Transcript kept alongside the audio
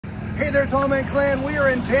Hey there, Tallman Clan. We are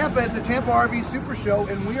in Tampa at the Tampa RV Super Show,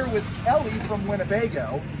 and we are with Kelly from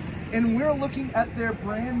Winnebago, and we're looking at their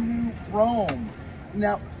brand new ROAM.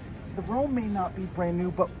 Now, the ROAM may not be brand new,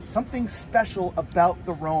 but something special about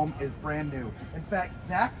the ROAM is brand new. In fact,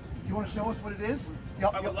 Zach, you want to show us what it is?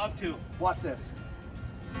 I would love to. Watch this.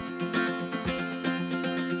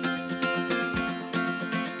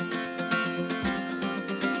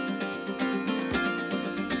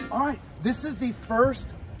 All right, this is the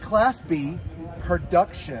first Class B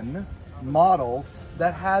production model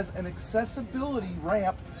that has an accessibility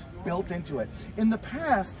ramp built into it. In the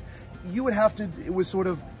past, you would have to, it was sort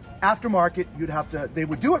of aftermarket, they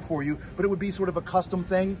would do it for you, but it would be sort of a custom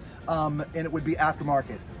thing, and it would be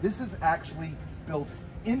aftermarket. This is actually built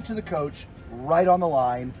into the coach, right on the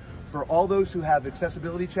line. For all those who have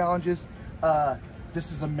accessibility challenges,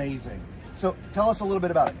 this is amazing. So tell us a little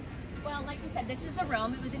bit about it. Well, like you said, this is the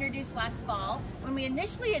ROAM. It was introduced last fall. When we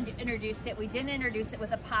initially introduced it, we didn't introduce it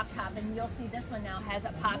with a pop top, and you'll see this one now has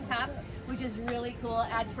a pop top, which is really cool.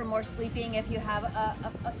 It adds for more sleeping if you have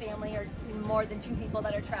a family or more than 2 people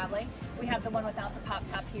that are traveling. We have the one without the pop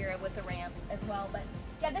top here with the ramp as well. But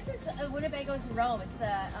yeah, this is Winnebago's ROAM. It's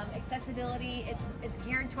the accessibility. It's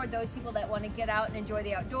geared toward those people that want to get out and enjoy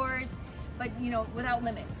the outdoors, but you know, without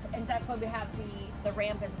limits. And that's why we have the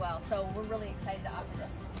ramp as well. So we're really excited to offer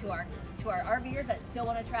this to our RVers that still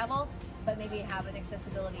want to travel, but maybe have an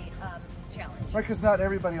accessibility challenge. Right, because not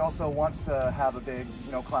everybody also wants to have a big,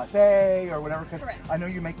 you know, Class A or whatever. Because I know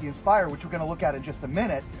you make the Inspire, which we're going to look at in just a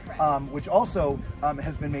minute, which also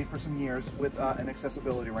has been made for some years with an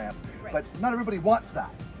accessibility ramp. Right. But not everybody wants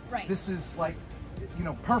that. Right. This is like, you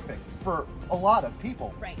know, perfect for a lot of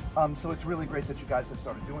people. Right. So it's really great that you guys have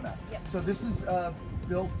started doing that. Yep. So this is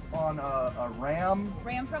built on a Ram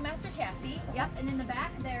Pro Master chassis. Yep. And in the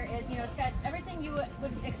back there is, you know, it's got everything you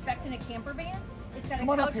would expect in a camper van. It's got a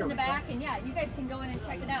couch in the back, and yeah, you guys can go in and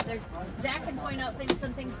check it out. There's Zach can point out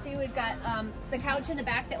some things too. We've got the couch in the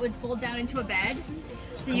back that would fold down into a bed,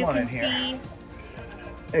 so you can see.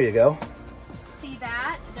 There you go. See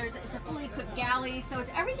that? It's a fully equipped galley, so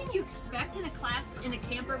it's everything you expect in a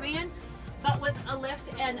camper van, but with a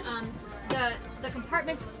lift, and the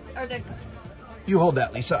compartments are the. You hold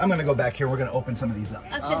that, Lisa. I'm going to go back here. We're going to open some of these up.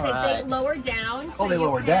 I was going to say they lower down. So they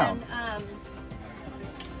lower down.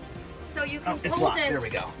 So you can it's pull locked. this. There we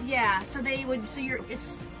go. Yeah. So they would. So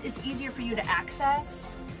it's easier for you to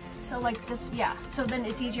access. So like this, yeah. So then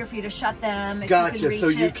it's easier for you to shut them. Gotcha. So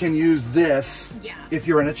you can use this if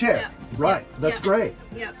you're in a chair. Yep. Right. Yep. That's great.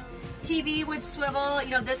 Yep. TV would swivel.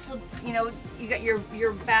 You know, this will. You know, you got your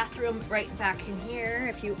bathroom right back in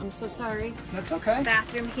here. I'm so sorry. That's okay.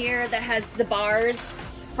 Bathroom here that has the bars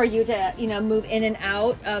for you to, you know, move in and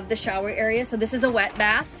out of the shower area. So this is a wet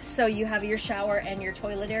bath. So you have your shower and your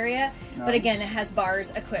toilet area. Nice. But again, it has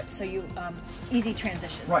bars equipped, so you easy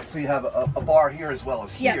transitions. Right. So you have a bar here as well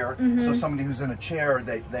as here. So somebody who's in a chair,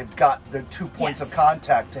 they've got their 2 points of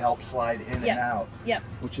contact to help slide in and out. Yep.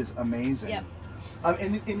 Which is amazing. Yep.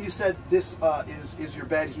 And you said this is your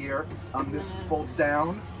bed here. This folds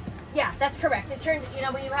down. Yeah, that's correct. It turns, you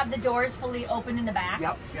know, when you have the doors fully open in the back,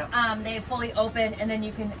 they fully open, and then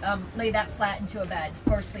you can lay that flat into a bed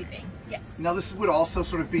for sleeping. Yes. Now this would also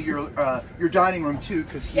sort of be your dining room too,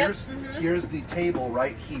 because here's the table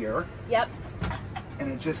right here. Yep. And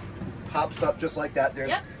it just pops up just like that.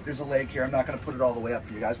 There's a leg here. I'm not going to put it all the way up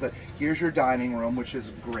for you guys, but here's your dining room, which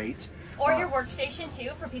is great. Or your workstation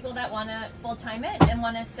too, for people that want to full-time it and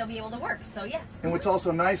want to still be able to work. So yes. And what's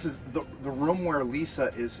also nice is the room where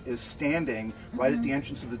Lisa is standing right at the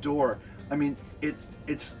entrance of the door. I mean,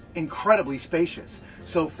 it's incredibly spacious.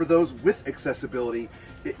 So for those with accessibility,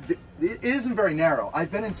 it isn't very narrow.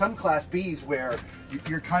 I've been in some Class Bs where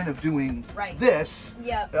you're kind of doing this,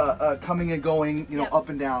 coming and going, you know, up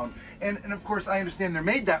and down. And of course, I understand they're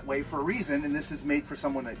made that way for a reason, and this is made for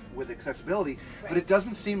someone with accessibility, but it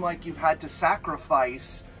doesn't seem like you've had to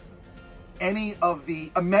sacrifice any of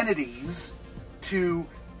the amenities to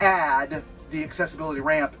add the accessibility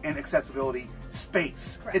ramp and accessibility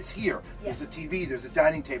space. It's here. There's a TV, there's a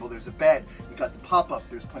dining table, there's a bed, you got the pop-up,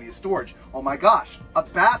 there's plenty of storage. Oh my gosh, a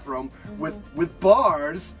bathroom with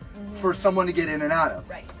bars for someone to get in and out of.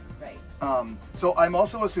 Right. So I'm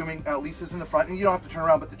also assuming Lisa's in the front, and you don't have to turn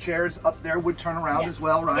around, but the chairs up there would turn around as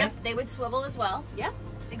well, right? Yep, they would swivel as well. Yep,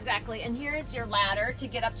 exactly. And here is your ladder to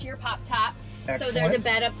get up to your pop top. Excellent. So there's a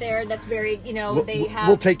bed up there that's very, you know,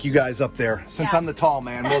 we'll take you guys up there. Since I'm the tall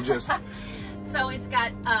man, we'll just... So it's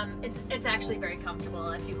got, it's actually very comfortable.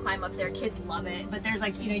 If you climb up there, kids love it. But there's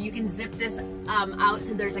like, you know, you can zip this out,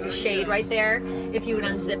 so there's like a shade right there. If you would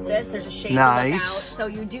unzip this, there's a shade to look out. So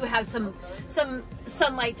you do have some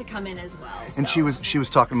sunlight to come in as well. And so. she was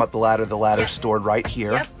talking about the ladder. The ladder Yep. stored right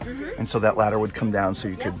here, Yep. and so that ladder would come down so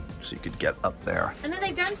you Yep. could get up there. And then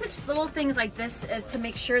they've done such little things like this as to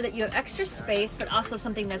make sure that you have extra space, but also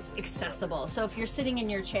something that's accessible. So if you're sitting in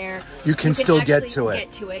your chair, You can still get actually to it.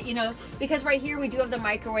 Get to it, you know, because right here we do have the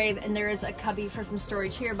microwave, and there is a cubby for some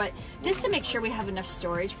storage here. But just to make sure we have enough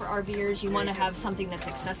storage for RVers, you want to have something that's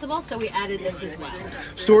accessible. So we added this as well.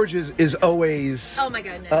 Storage is always Oh my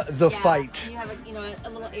goodness, the yeah. fight. You have a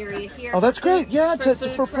little area here. Oh, that's for great. Yeah, for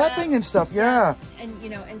food prep. prepping and stuff. Yeah. And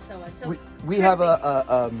and so on. So We have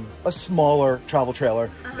a smaller travel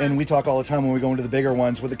trailer, and we talk all the time when we go into the bigger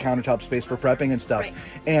ones with the countertop space for prepping and stuff. Right.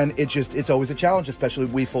 And it's always a challenge, especially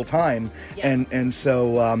we full time. Yeah. And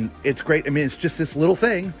so it's great. I mean, it's just this little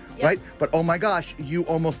thing, Yep. right? But oh my gosh, you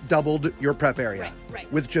almost doubled your prep area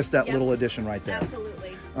Right. with just that Yep. little addition right there. Absolutely.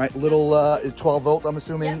 All right, little 12 volt, I'm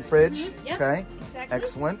assuming, Yep. fridge. Yep. Okay. Exactly.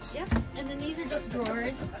 Excellent. Yep. And then these are just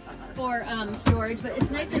drawers for storage, but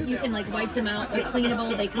it's nice that you can like wipe them out. They're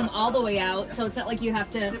cleanable. They come all the way out, so it's not like you have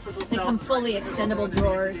to. They come fully extendable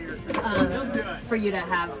drawers for you to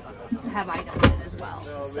have items in as well.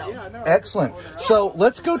 So. Excellent. So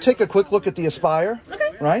let's go take a quick look at the Aspire.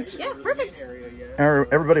 Okay. Right? Yeah. Perfect.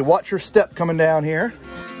 Everybody watch your step coming down here.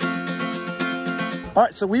 All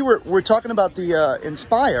right, so we're talking about the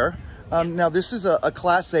Inspire. Now this is a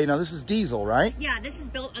Class A. Now this is diesel, right? Yeah, this is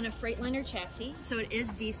built on a Freightliner chassis, so it is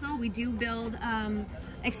diesel. We do build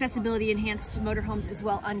accessibility enhanced motorhomes as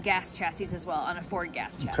well on gas chassis as well, on a Ford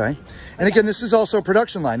gas chassis. Okay. And again, this is also a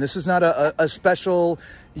production line. This is not a special,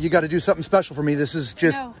 you got to do something special for me. This is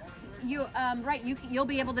just... No. You'll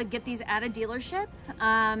be able to get these at a dealership.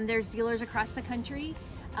 There's dealers across the country.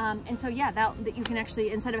 And so yeah, that you can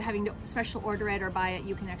actually, instead of having to special order it or buy it,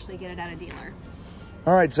 you can actually get it at a dealer.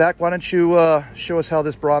 All right, Zach, why don't you show us how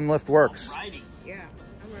this Braun lift works? Alrighty. Yeah.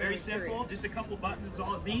 Very simple, just a couple buttons is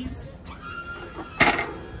all it needs.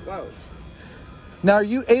 Whoa. Now, are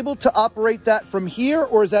you able to operate that from here,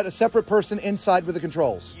 or is that a separate person inside with the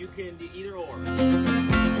controls? You can do either or.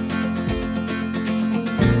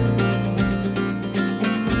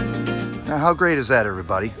 Now, how great is that,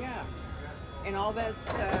 everybody? Yeah. And all that's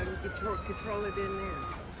control it in there.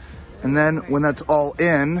 And then when that's all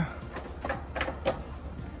in,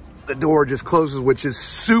 the door just closes, which is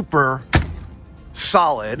super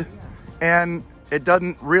solid. And it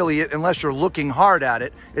doesn't really, unless you're looking hard at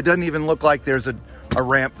it, it doesn't even look like there's a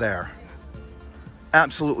ramp there.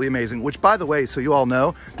 Absolutely amazing. Which, by the way, so you all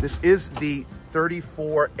know, this is the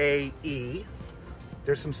 34AE.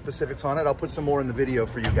 There's some specifics on it. I'll put some more in the video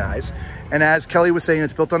for you guys. And as Kelly was saying,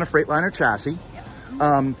 it's built on a Freightliner chassis.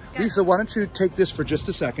 Lisa, why don't you take this for just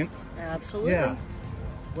a second? Absolutely. Yeah.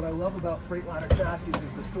 What I love about Freightliner chassis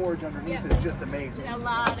is the storage underneath is just amazing. A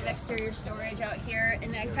lot of exterior storage out here,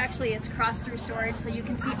 and actually it's cross-through storage, so you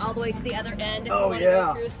can see all the way to the other end if you want to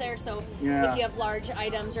go through there. So if you have large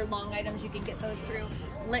items or long items, you can get those through.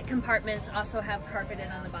 Lit compartments also have carpeted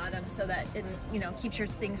on the bottom, so that it's keeps your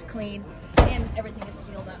things clean, and everything is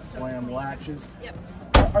sealed up. So Slam latches. Yep.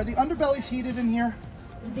 Are the underbellies heated in here?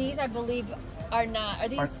 These, I believe, are not. Are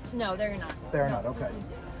these? No, they're not. They're not. Okay.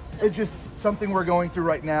 It's just something we're going through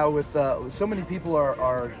right now with so many people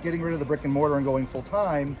are getting rid of the brick and mortar and going full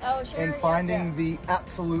time, and finding the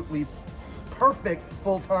absolutely perfect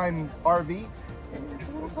full-time RV. It's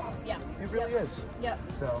a little tough. Yeah. It really is. Yep.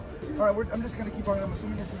 So, all right, I'm just going to keep on. I'm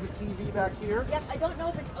assuming this is the TV back here. Yep. I don't know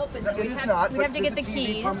if it's open. Though. It is not. We have to get the TV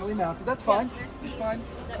keys. permanently mounted. That's fine. Yep, there's It's keys fine.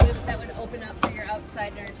 That would open up for your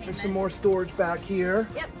outside entertainment. There's some more storage back here.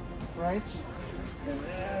 Yep. Right. And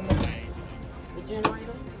then The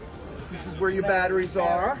generator? this is where your batteries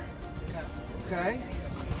are. Okay.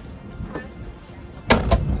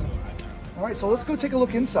 All right, so let's go take a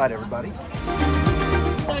look inside, everybody.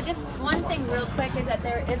 So just one thing real quick is that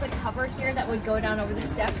there is a cover here that would go down over the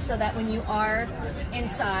steps, so that when you are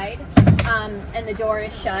inside and the door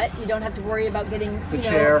is shut, you don't have to worry about getting The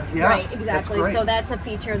chair. Yeah, right, exactly. that's great. So that's a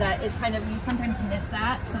feature that is kind of, you sometimes miss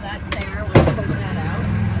that, so that's there. We'll put that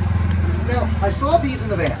out. Now, I saw these in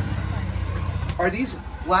the van. Are these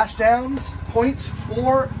lash downs points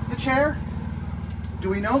for the chair? Do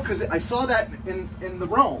we know? Because I saw that in the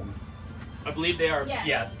ROAM. I believe they are, Yes.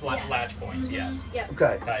 yeah, Yeah. latch points, yes. Yep.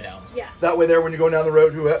 Okay. Tie downs. Yeah. That way there, when you're going down the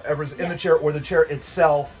road, whoever's in Yeah. the chair or the chair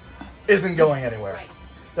itself isn't going anywhere. Right.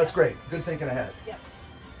 That's great. Good thinking ahead. Yep.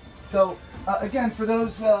 So, again, for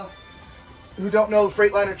those who don't know, the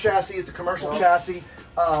Freightliner chassis, it's a commercial chassis.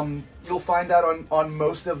 You'll find that on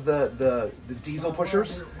most of the diesel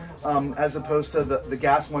pushers, as opposed to the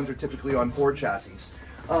gas ones are typically on Ford chassis.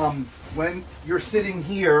 When you're sitting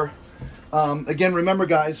here, again, remember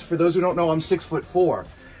guys, for those who don't know, I'm 6'4".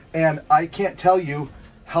 And I can't tell you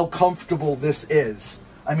how comfortable this is.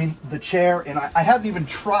 I mean, the chair, and I haven't even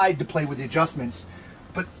tried to play with the adjustments,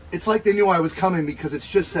 but it's like they knew I was coming because it's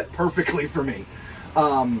just set perfectly for me.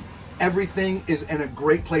 Everything is in a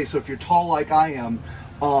great place. So if you're tall like I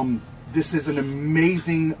am, this is an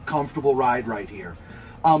amazing, comfortable ride right here.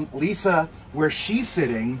 Lisa, where she's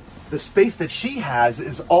sitting, the space that she has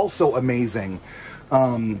is also amazing,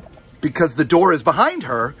 because the door is behind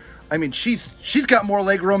her. I mean, she's got more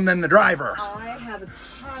leg room than the driver. I have a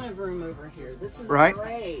ton of room over here. This is right?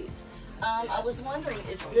 Great. I was wondering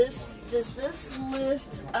if does this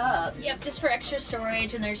lift up? Yep, just for extra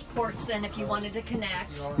storage, and there's ports then if you wanted to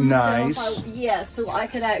connect. Nice. So I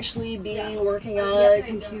could actually be working on a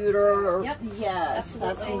computer. Or, Yep. Yes,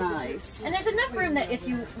 Absolutely. that's nice. And there's enough room that if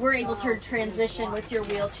you were able to transition with your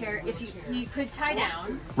wheelchair, if you could tie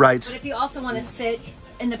down. Right. But if you also want to sit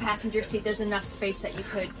in the passenger seat, there's enough space that you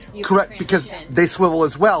could Correct, because they swivel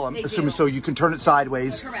as well, I'm They assuming, do. so you can turn it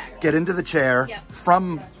sideways, Correct. get into the chair Yep.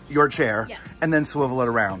 from your chair, Yes. and then swivel it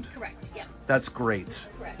around. Correct, yeah. That's great.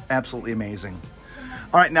 Correct. Absolutely amazing.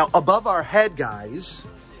 All right, now above our head, guys,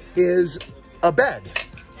 is a bed.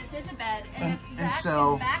 This is a bed, And- and if and Zach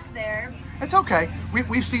so- is back there, It's okay.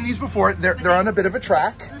 We've seen these before. They're on a bit of a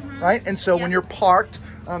track, right? And so when Yep. you're parked,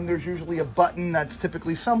 there's usually a button that's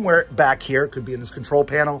typically somewhere back here. It could be in this control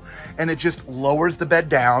panel, and it just lowers the bed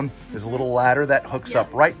down. There's a little ladder that hooks up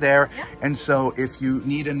right there. Yep. And so if you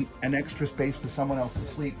need an extra space for someone else to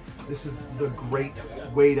sleep, this is the great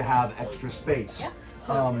way to have extra space. Yep.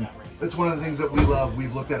 It's one of the things that we love.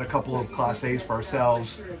 We've looked at a couple of Class A's for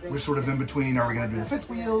ourselves. We're sort of in between. Are we going to do the fifth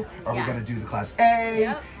wheel? Are we Yeah. going to do the Class A?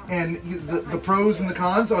 Yep. And the pros and the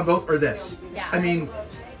cons on both are this. Yeah. I mean,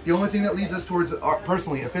 the only thing that leads us towards,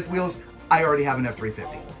 personally, a fifth wheel is I already have an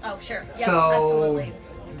F350. oh sure, yep, So absolutely.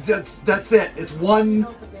 that's it. It's one,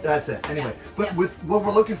 that's it. Anyway, but Yeah. with what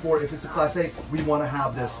we're looking for, if it's a Class A, we want to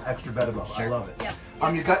have this extra bed above. I love it.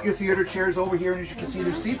 Yep. You've got your theater chairs over here, and as you can see,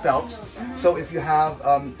 there's seat belts. So if you have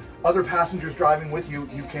other passengers driving with you,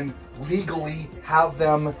 you can legally have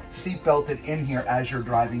them seat belted in here as you're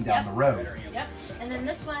driving down the road. Yep. And then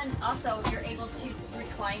this one also, you're able to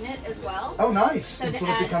recline it as well. Oh, nice. So And to so it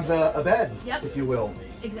add- becomes a bed, Yep. if you will.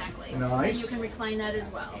 Exactly. Nice. So you can recline that as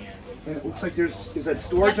well. And it looks like is that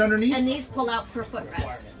storage Yep. underneath? And these pull out for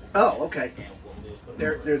footrests. Oh, okay.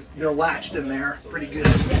 They're latched in there pretty good.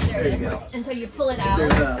 Yes, there There it you is. go. And so you pull it out.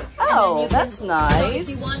 There's a and then Oh, you that's So if nice.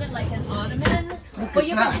 you wanted like an ottoman, well,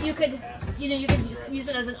 you that. could, you could just use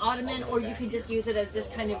it as an ottoman, or you could just use it as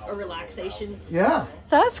just kind of a relaxation. yeah.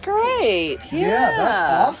 That's great. Yeah,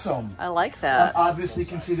 That's awesome. I like that. Obviously, you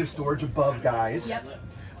can see there's storage above, guys. Yep.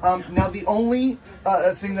 Now, the only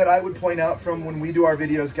thing that I would point out from when we do our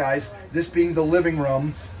videos, guys, this being the living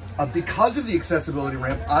room, because of the accessibility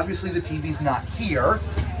ramp, obviously the TV's not here.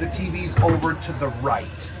 The TV's over to the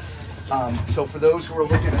right. So for those who are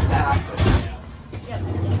looking at that, Yep.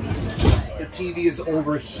 This should be this way. the TV is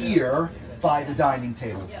over here by the dining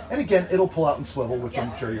table. Yep. And again, it'll pull out and swivel, which I'm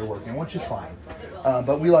Yep. sure you're working, which is fine.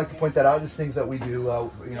 But we like to point that out. There's things that we do,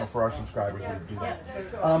 for our subscribers. We do that.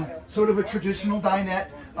 Yes. Sort of a traditional dinette,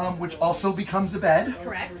 which also becomes a bed.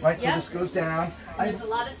 Correct. Right, so Yep. this goes down. And there's a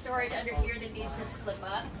lot of storage under here that needs to flip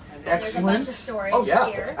up. Excellent. There's a bunch of storage Oh yeah,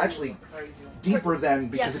 here. it's actually deeper than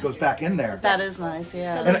because Yeah. it goes back in there. That is nice.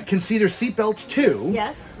 Yeah. So And I can see there's seat belts too.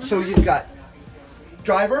 Yes. So you've got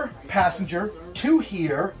driver, passenger, 2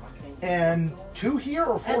 here, and 2 here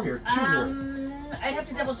or 4 here? 2 here. I'd have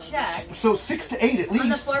to double check. So 6 to 8 at least. On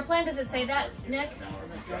the floor plan, does it say that, Nick?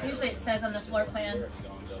 Usually it says on the floor plan.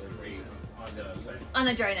 On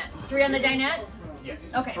the dinette. 3 on the dinette? Yes.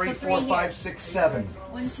 Okay, 3, so 4, 3 5, here. 6, 7.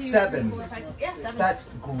 1, 2, 7. 3, 4, 5, 6. Yeah, 7. That's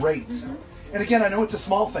great. And again, I know it's a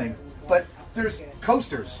small thing, but there's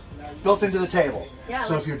coasters built into the table. Yeah,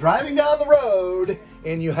 So like- if you're driving down the road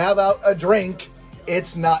and you have out a drink,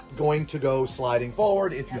 it's not going to go sliding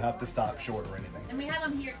forward if you have to stop short or anything. And we have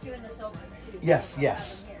them here too in the sofa too. Yes,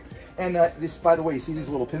 yes. And this, by the way, you see these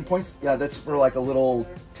little pinpoints? Yeah, that's for like a little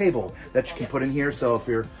table that you can put in here. So if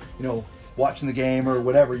you're, watching the game or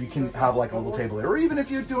whatever, you can have like a little table there. Or even if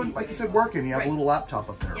you're doing, like you said, working, you have a little laptop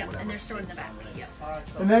up there or Yep, whatever. and they're stored in the back. Yep.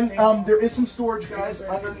 And then there is some storage, guys,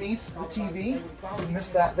 underneath the TV. We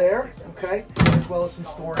missed that there, okay? As well as some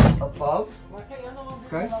storage above,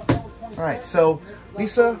 okay? All right, so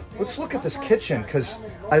Lisa, let's look at this kitchen because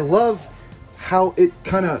I love how it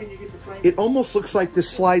it almost looks like this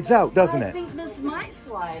slides out, doesn't I it? think this might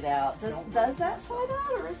slide out. Does that slide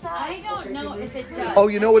out, or is that? I don't know if it does. Oh,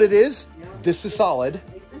 you know what it is? This is solid.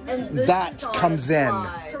 And this that is on comes the in.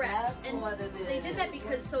 slide. Correct. That's And what it is. they did that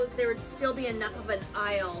because so there would still be enough of an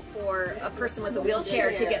aisle for a person with a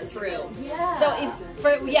wheelchair to get through. Yeah. So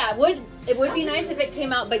it would be nice if it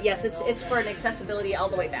came out, but yes, it's for an accessibility all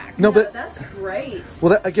the way back. No, but that's great.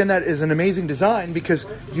 well, again, that is an amazing design because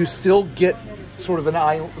you still get sort of an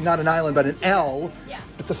island, not an island, but an L. Yeah.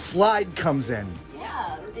 But the slide comes in.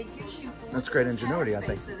 Yeah, it gives you. That's great ingenuity, I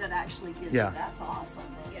think. That it actually gives Yeah. you. That's awesome.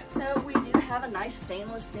 Yeah. So we do have a nice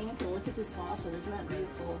stainless sink, and look at this faucet. Isn't that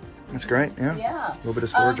beautiful? That's great. Yeah. Yeah. A little bit of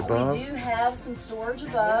storage above. We do have some storage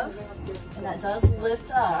above, and that does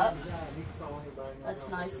lift up. That's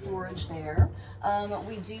nice storage there.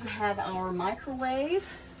 We do have our microwave,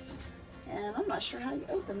 and I'm not sure how you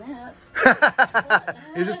open that.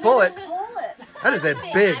 You just pull it. Just pull it. That is a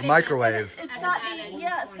big microwave. It's got the,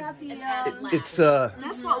 yeah, it's got the, It's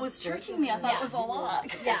that's what was tricking me. I thought it was a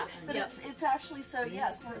lock. Yeah. But it's actually so, yeah,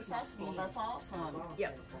 it's more accessible. That's awesome.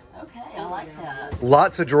 Yep. Okay, I like that.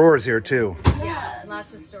 lots of drawers here too. Yeah,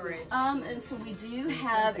 lots of storage. And so we do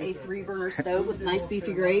have a 3-burner stove with nice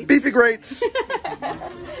beefy grates. Beefy grates.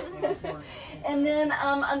 And then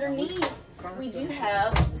underneath, we do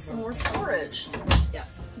have some more storage. Yep.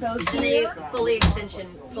 Both And here. they fully extension.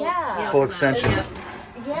 Yeah. Full extension. Yep.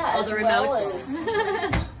 Yeah, All as the well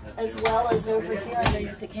remotes. as well as over here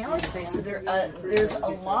underneath the counter space. So there, there's a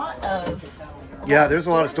lot of Yeah, there's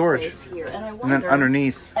a lot of storage. space here, and I And wonder. then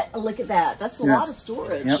underneath. Look at that. That's a Yeah, lot of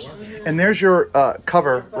storage. Yep. And there's your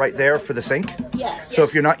cover right there for the sink. Yes. So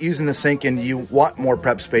if you're not using the sink and you want more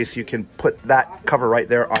prep space, you can put that cover right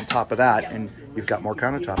there on top of that, and you've got more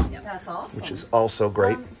countertop, That's awesome. which is also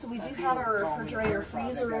great. So we do have our refrigerator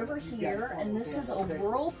freezer over here, and this is a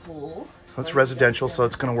Whirlpool. So it's residential, so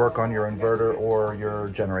it's going to work on your inverter or your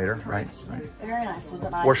generator, right? Very nice with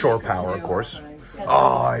an ice Or shore maker, power, of too. course. It's got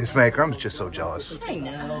Oh, ice maker! I'm just so jealous. I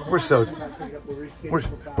know.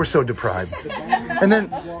 We're so deprived. And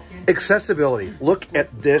then accessibility. Look at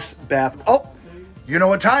this bath. Oh, you know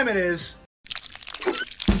what time it is?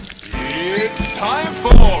 It's time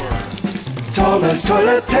for Tall Man's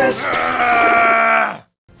Toilet Test.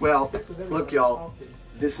 Well, look, y'all.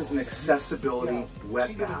 This is an accessibility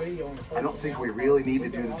wet bath. I don't think we really need to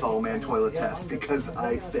do the tall man toilet test because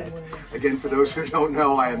I fit. Again, for those who don't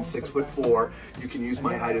know, I am 6'4". You can use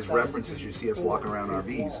my height as reference as you see us walking around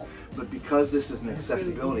RVs. But because this is an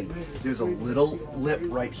accessibility, there's a little lip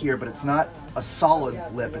right here, but it's not a solid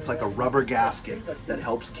lip. It's like a rubber gasket that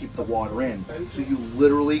helps keep the water in. So you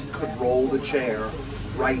literally could roll the chair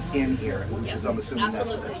right in here, which is, I'm assuming that's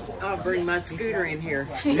what that's for. I'll bring my scooter in here.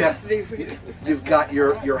 Yeah, you've got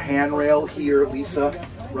your handrail here, Lisa,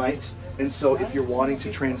 right? And so if you're wanting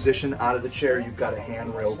to transition out of the chair, you've got a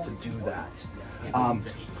handrail to do that.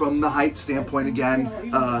 From the height standpoint, again,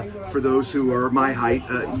 for those who are my height,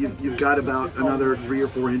 you've got about another 3 or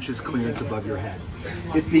 4 inches clearance above your head.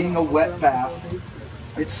 It being a wet bath,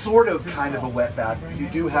 it's sort of kind of a wet bath. You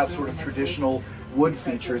do have sort of traditional wood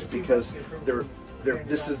features because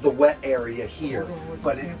this is the wet area here,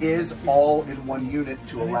 but it is all in one unit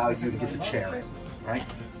to allow you to get the chair in, right?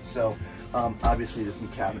 So obviously there's some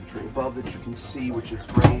cabinetry above that you can see, which is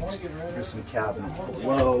great. There's some cabinets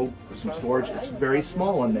below for some storage. It's very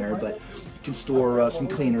small in there, but you can store some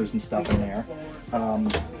cleaners and stuff in there.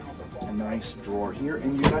 A nice drawer here,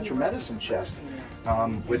 and you got your medicine chest,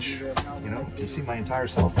 which, you know, you can see my entire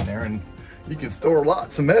self in there, and you can store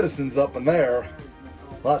lots of medicines up in there.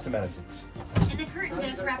 Lots of medicines. And the curtain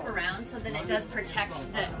does wrap around, so then it does protect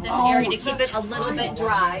this area to keep it a little bit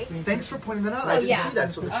dry. Thanks for pointing that out. So, I didn't yeah. see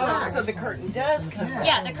that. So it's Oh, so the curtain does come out.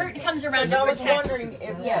 Yeah, the curtain comes around Because to I was protect. wondering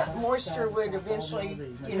if Yeah. moisture would eventually,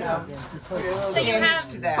 you know, put a little So you damage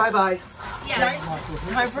have- to that. Bye-bye. Yeah.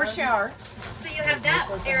 Time for a shower. So you have that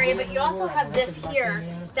area, but you also have this here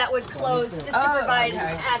that would close just to Oh, provide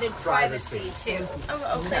okay. added privacy too.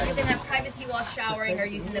 Oh, So okay. you can have privacy while showering or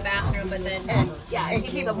using the bathroom, but then yeah, it and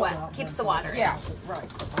keeps keep- the water in. Yeah, right.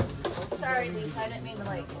 Sorry, Lisa, I didn't mean to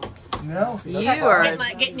like No. You are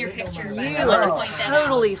get in your picture. But you I wanted are to point that out.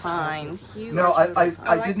 totally fine. You No, I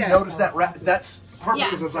like didn't that. notice that. That's perfect Yeah.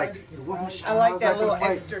 because I was like, it wasn't a shower. I like How's that gonna little play?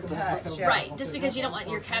 extra touch. Yeah. Right, just because you don't want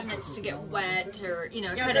your cabinets to get wet or, you know,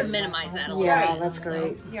 try to that's- minimize that a little Yeah, bit. that's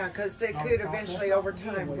great. Yeah, because they could eventually, over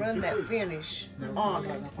time, run that finish on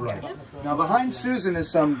it. Right. Now behind Susan is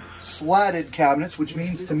some slatted cabinets, which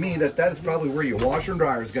means to me that is probably where your washer and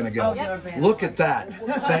dryer is going to go. Yep. Look at that.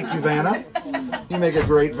 Thank you, Vanna. You make a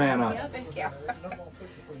great Vanna. Thank you.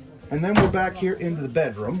 And then we're back here into the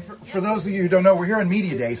bedroom. For those of you who don't know, we're here on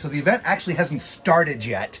Media Day, so the event actually hasn't started. started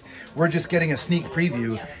yet. We're just getting a sneak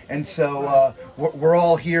preview. And so we're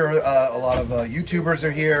all here. A lot of YouTubers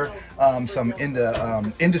are here. Some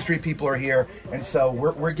industry people are here. And so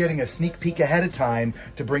we're getting a sneak peek ahead of time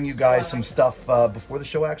to bring you guys some stuff before the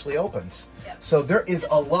show actually opens. So there is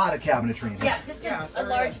a lot of cabinetry in here. Yeah, just a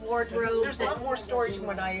large wardrobe. There's a lot more storage than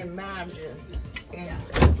what I imagined.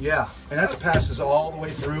 Yeah, and that passes all the way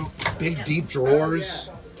through. Big, deep drawers,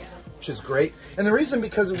 which is great. And the reason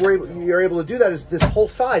because you're able to do that is this whole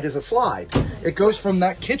side is a slide. It goes from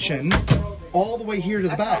that kitchen all the way here to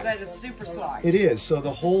the back. That is super slide. It is. So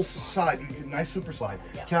the whole side, nice super slide.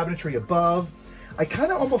 Cabinetry above. I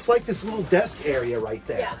kind of almost like this little desk area right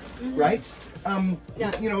there, right?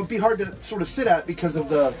 You know, it'd be hard to sort of sit at because of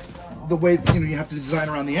the way you have to design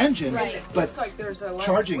around the engine. Right. But looks like there's a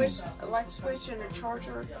light switch and a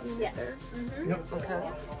charger unit there. Yep. Okay.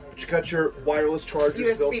 But you got your wireless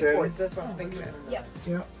chargers built in. USB ports. That's what I'm thinking of. Yep.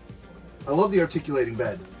 Yeah. I love the articulating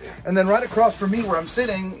bed. And then right across from me where I'm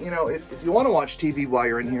sitting, you know, if you want to watch TV while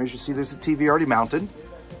you're in here, as you see, there's a TV already mounted,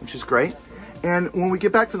 which is great. And when we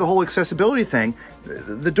get back to the whole accessibility thing,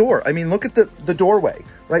 the door, I mean, look at the doorway,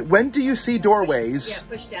 right? When do you see doorways?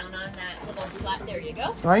 Push down on that little slat. There you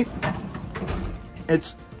go. Right?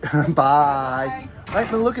 It's, bye. Right,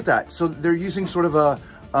 but look at that. So they're using sort of a,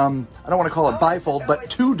 I don't want to call it bifold, but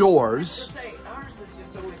two doors.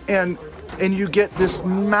 And you get this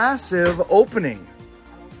massive opening,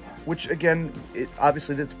 which again,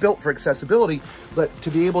 obviously it's built for accessibility, but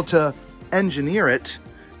to be able to engineer it,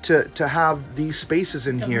 to have these spaces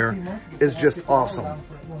in here is just awesome.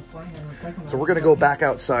 So we're gonna go back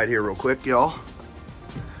outside here real quick, y'all,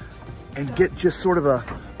 and get just sort of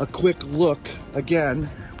a quick look. Again,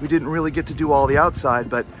 we didn't really get to do all the outside,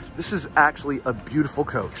 but this is actually a beautiful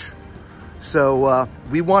coach. So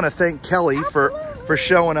we wanna thank Kelly for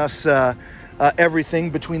showing us everything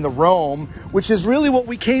between the ROAM, which is really what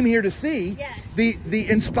we came here to see. Yes. The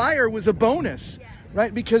Inspire was a bonus,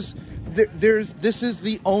 right? Because this is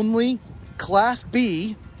the only Class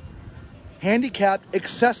B handicap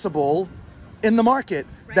accessible in the market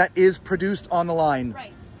that is produced on the line.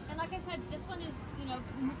 Right. And like I said, this one is, you know,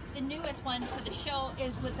 the newest one for the show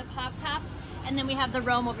is with the pop top. And then we have the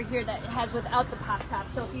ROAM over here that has without the pop top.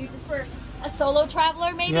 So if you just were a solo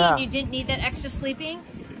traveler maybe and you didn't need that extra sleeping,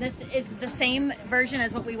 this is the same version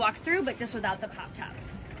as what we walked through, but just without the pop top.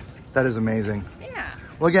 That is amazing. Yeah.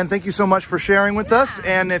 Well, again, thank you so much for sharing with us.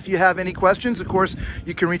 And if you have any questions, of course,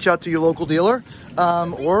 you can reach out to your local dealer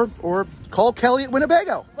or call Kelly at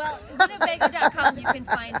Winnebago. Well, Winnebago.com you can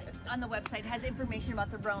find on the website has information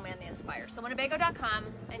about the ROAM and the Inspire. So Winnebago.com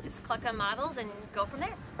and just click on models and go from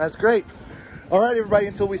there. That's great. All right, everybody,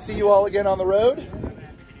 until we see you all again on the road,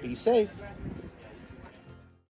 be safe.